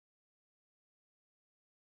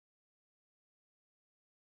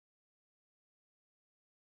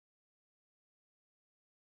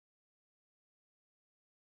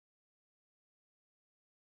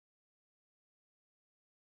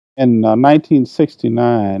In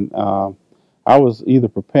 1969, I was either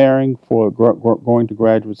preparing for going to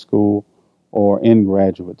graduate school or in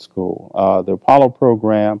graduate school. The Apollo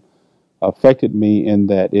program affected me in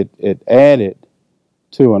that it added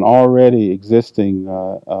to an already existing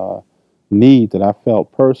need that I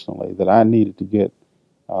felt personally that I needed to get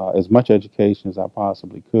as much education as I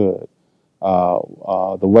possibly could.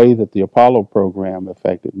 The way that the Apollo program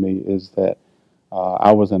affected me is that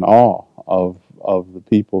I was in awe of the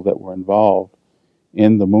people that were involved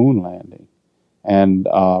in the moon landing, and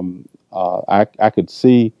I could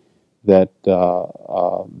see that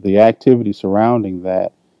the activity surrounding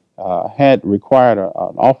that had required an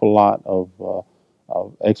awful lot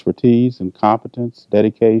of expertise and competence,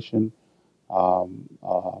 dedication, a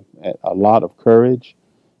lot of courage,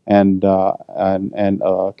 and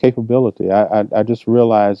capability. I just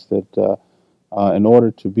realized that in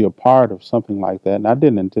order to be a part of something like that, and I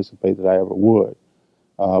didn't anticipate that I ever would,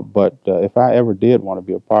 but if I ever did want to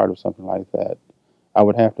be a part of something like that, I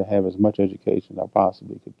would have to have as much education as I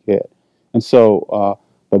possibly could get. And so,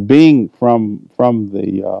 but being from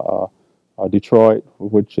the Detroit,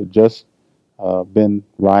 which had just been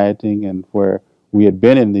rioting, and where we had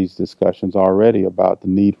been in these discussions already about the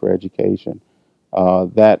need for education,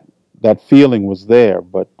 that feeling was there.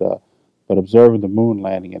 But observing the moon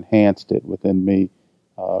landing enhanced it within me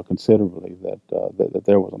considerably. That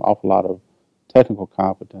there was an awful lot of technical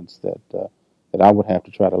competence that I would have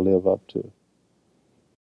to try to live up to.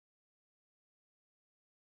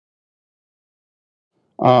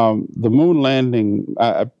 The moon landing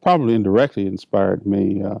probably indirectly inspired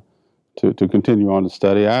me to continue on the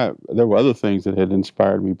study. There were other things that had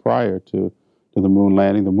inspired me prior to the moon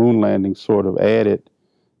landing. The moon landing sort of added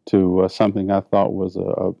to something I thought was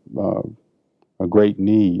a great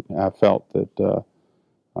need. I felt that,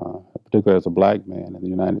 particularly as a black man in the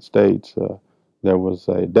United States, there was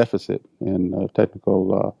a deficit in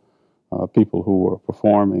technical people who were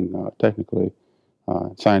performing technically,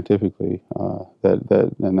 scientifically.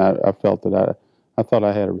 And I felt that I thought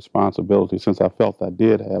I had a responsibility since I felt I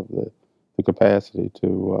did have the capacity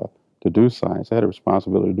to do science. I had a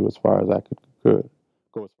responsibility to do as far as I could go.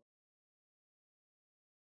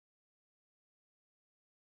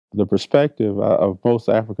 The perspective of most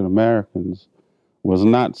African Americans was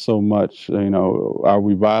not so much, are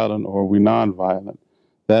we violent or are we nonviolent?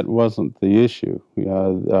 That wasn't the issue.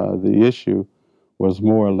 The issue was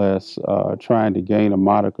more or less trying to gain a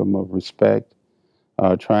modicum of respect,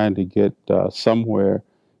 trying to get somewhere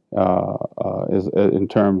in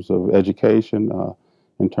terms of education,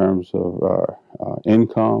 in terms of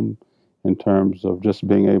income, in terms of just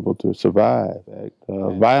being able to survive.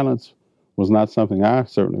 Violence was not something I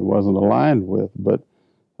certainly wasn't aligned with, but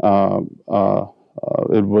um, uh,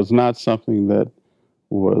 it was not something that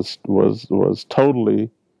was totally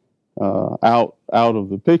out of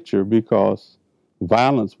the picture because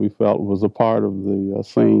violence we felt was a part of the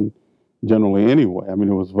scene generally anyway. I mean,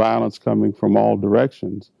 it was violence coming from all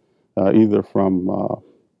directions, either from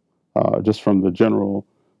just from the general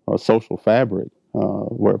social fabric,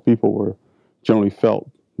 where people were generally felt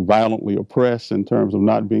violently oppressed in terms of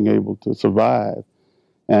not being able to survive.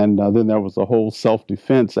 And then there was a whole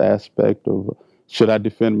self-defense aspect of should I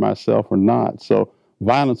defend myself or not. So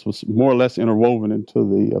violence was more or less interwoven into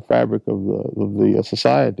the fabric of the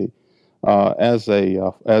society as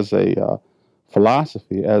a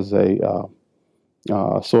philosophy, as a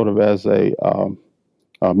sort of as a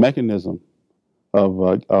mechanism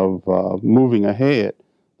of moving ahead.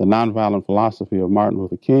 The nonviolent philosophy of Martin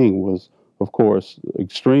Luther King was, of course,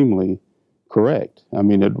 extremely correct. I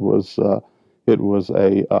mean, it was a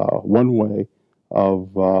one way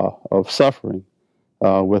of suffering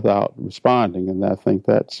without responding, and I think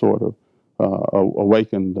that sort of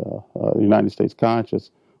awakened the United States conscience.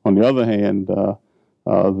 On the other hand,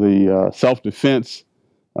 the self-defense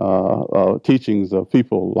teachings of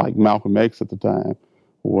people like Malcolm X at the time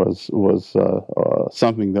was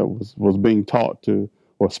something that was being taught to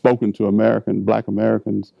or spoken to Black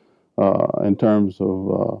Americans in terms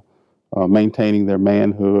of maintaining their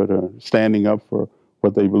manhood or standing up for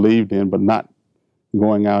what they believed in, but not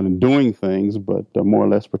going out and doing things, but more or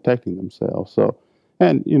less protecting themselves. So,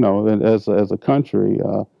 and as a country,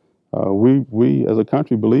 we as a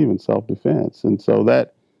country believe in self-defense, and so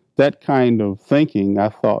that kind of thinking I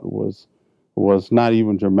thought was not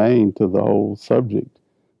even germane to the whole subject.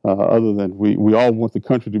 Other than we all want the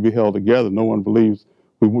country to be held together. No one believes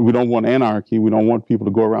we don't want anarchy. We don't want people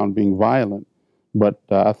to go around being violent. But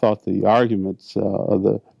I thought the arguments of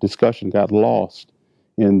the discussion got lost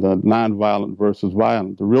in the nonviolent versus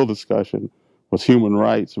violent. The real discussion was human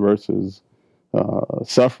rights versus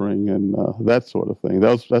suffering and that sort of thing.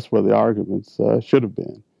 That's where the arguments should have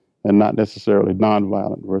been, and not necessarily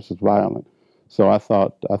nonviolent versus violent. So I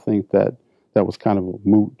think that that was kind of a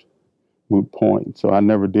moot point. So I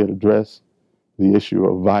never did address the issue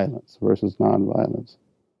of violence versus nonviolence.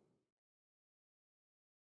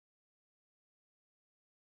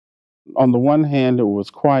 On the one hand, it was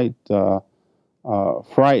quite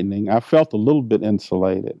frightening. I felt a little bit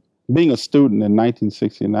insulated. Being a student in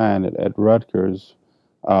 1969 at Rutgers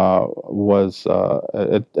was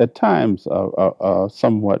at times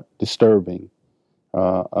somewhat disturbing.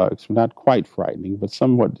 It's not quite frightening, but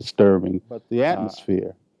somewhat disturbing. But the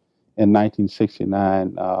atmosphere in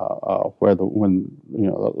 1969, where when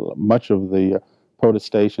much of the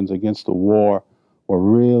protestations against the war were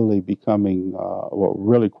really becoming were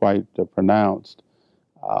really quite pronounced.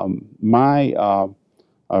 My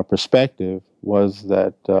perspective was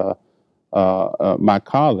that my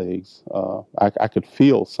colleagues, I could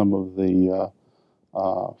feel some of the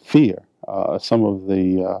fear, some of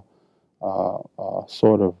the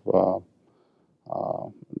sort of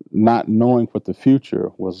not knowing what the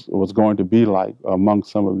future was going to be like among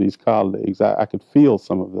some of these colleagues. I could feel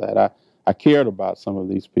some of that. I cared about some of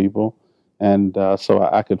these people, and so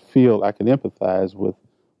I could feel, I could empathize with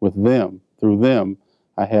them. Through them,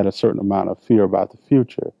 I had a certain amount of fear about the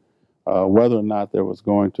future, whether or not there was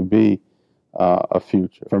going to be a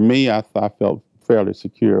future. For me, I felt fairly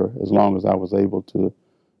secure as long as I was able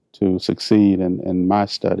to succeed in my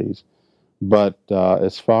studies. But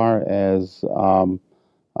as far as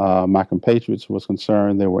my compatriots was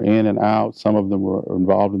concerned, they were in and out. Some of them were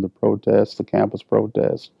involved in the protests, the campus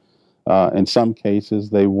protests. In some cases,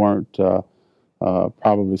 they weren't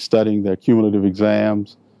probably studying their cumulative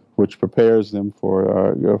exams, which prepares them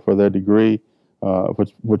for their degree,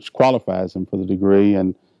 which qualifies them for the degree,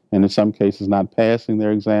 and in some cases, not passing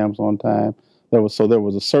their exams on time. There was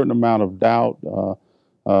a certain amount of doubt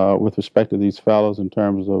with respect to these fellows in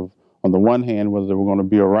terms of, on the one hand, whether they were going to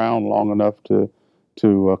be around long enough to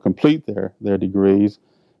complete their degrees,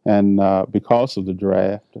 and because of the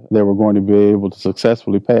draft, they were going to be able to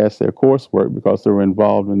successfully pass their coursework because they were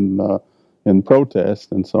involved in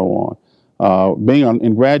protests and so on.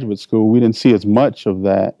 In graduate school, we didn't see as much of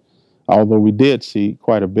that, although we did see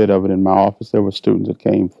quite a bit of it in my office. There were students that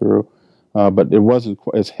came through, but it wasn't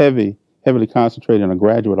as heavily concentrated in a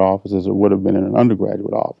graduate office as it would have been in an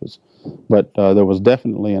undergraduate office. But there was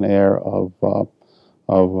definitely an air of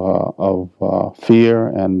fear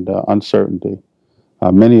and uncertainty.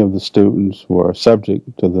 Many of the students were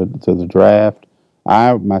subject to the draft.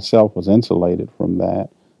 I myself was insulated from that.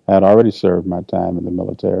 I had already served my time in the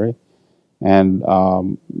military, and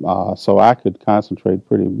so I could concentrate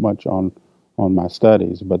pretty much on my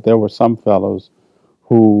studies. But there were some fellows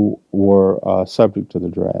who were subject to the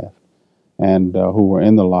draft, and who were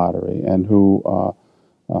in the lottery, and who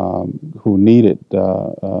needed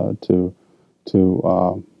to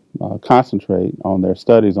concentrate on their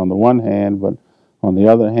studies on the one hand, but on the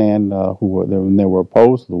other hand, they were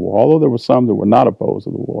opposed to the war. Although there were some that were not opposed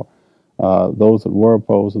to the war, those that were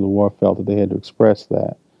opposed to the war felt that they had to express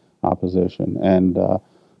that opposition, and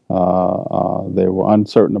they were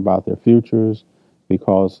uncertain about their futures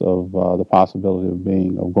because of the possibility of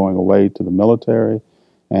going away to the military,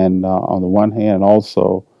 and on the one hand, and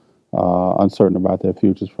also uncertain about their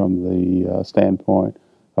futures from the standpoint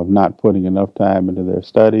of not putting enough time into their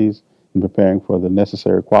studies and preparing for the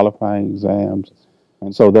necessary qualifying exams.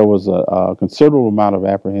 And so there was a considerable amount of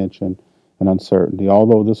apprehension and uncertainty.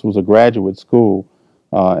 Although this was a graduate school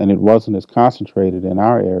and it wasn't as concentrated in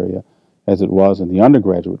our area as it was in the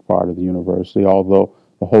undergraduate part of the university, although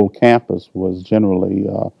the whole campus was generally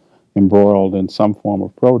embroiled in some form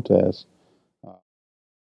of protest.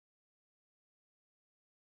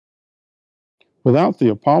 Without the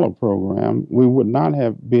Apollo program, we would not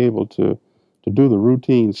have be able to do the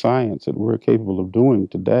routine science that we're capable of doing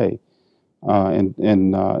today in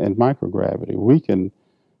microgravity. We can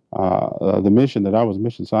the mission that I was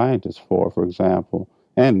mission scientist for example,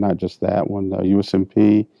 and not just that one,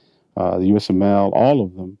 USMP, the USML, all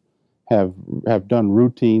of them have done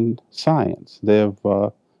routine science. They've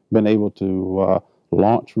been able to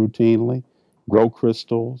launch routinely, grow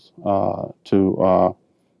crystals, to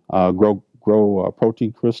grow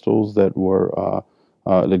protein crystals that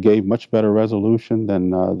gave much better resolution than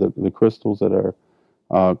the crystals that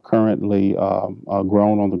are currently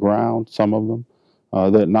grown on the ground. Some of them,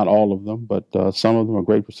 not all of them, but some of them, a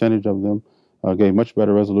great percentage of them, gave much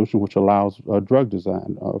better resolution, which allows drug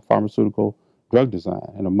design, pharmaceutical drug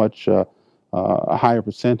design, and a much higher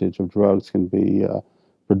percentage of drugs can be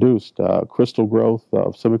produced. Crystal growth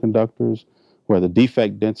of semiconductors, where the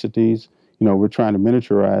defect densities we're trying to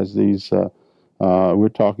miniaturize these. We're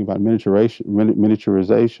talking about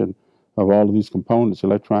miniaturization of all of these components,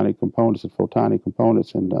 electronic components and photonic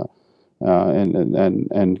components, and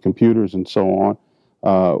computers and so on.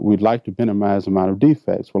 We'd like to minimize the amount of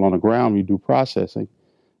defects. Well, on the ground, we do processing.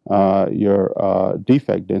 Your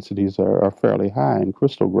defect densities are fairly high in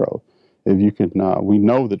crystal growth. If you can, we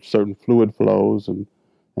know that certain fluid flows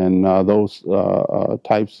and those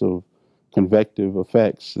types of convective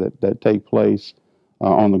effects that take place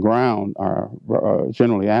on the ground are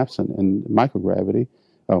generally absent in microgravity.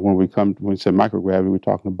 When we say microgravity, we're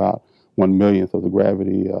talking about 1/1,000,000th of the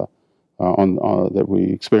gravity that we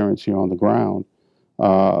experience here on the ground.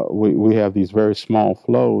 We have these very small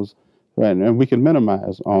flows, and we can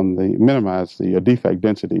minimize the defect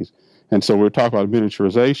densities. And so we're talking about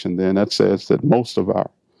miniaturization. Then that says that most of our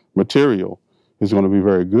material is going to be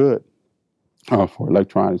very good for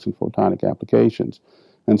electronics and photonic applications.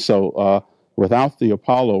 And so without the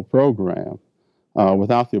Apollo program,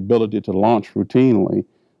 without the ability to launch routinely,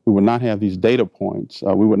 we would not have these data points.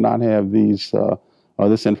 We would not have this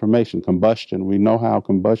information. Combustion. We know how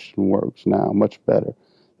combustion works now much better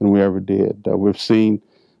than we ever did. We've seen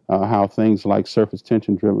how things like surface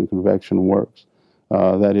tension-driven convection works.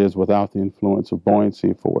 That is, without the influence of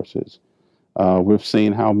buoyancy forces. We've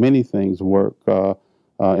seen how many things work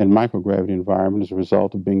in microgravity environment as a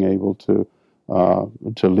result of being able to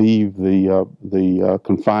leave the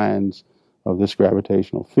confines of this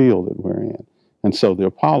gravitational field that we're in. And so the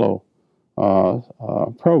Apollo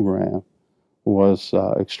program was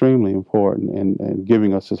extremely important in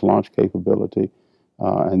giving us this launch capability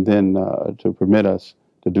and then to permit us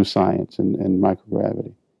to do science in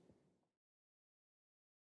microgravity.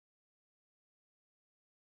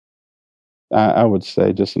 I would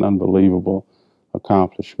say just an unbelievable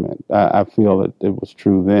accomplishment. I feel that it was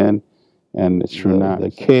true then, and it's true now.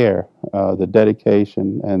 The care, the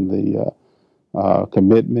dedication, and the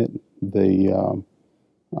commitment,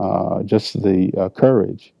 just the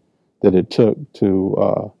courage that it took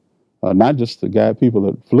to not just the people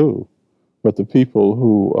that flew, but the people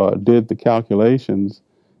who did the calculations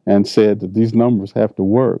and said that these numbers have to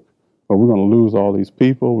work, or we're going to lose all these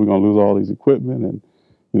people, we're going to lose all these equipment, and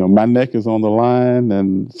my neck is on the line,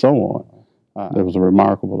 and so on. It was a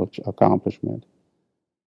remarkable accomplishment.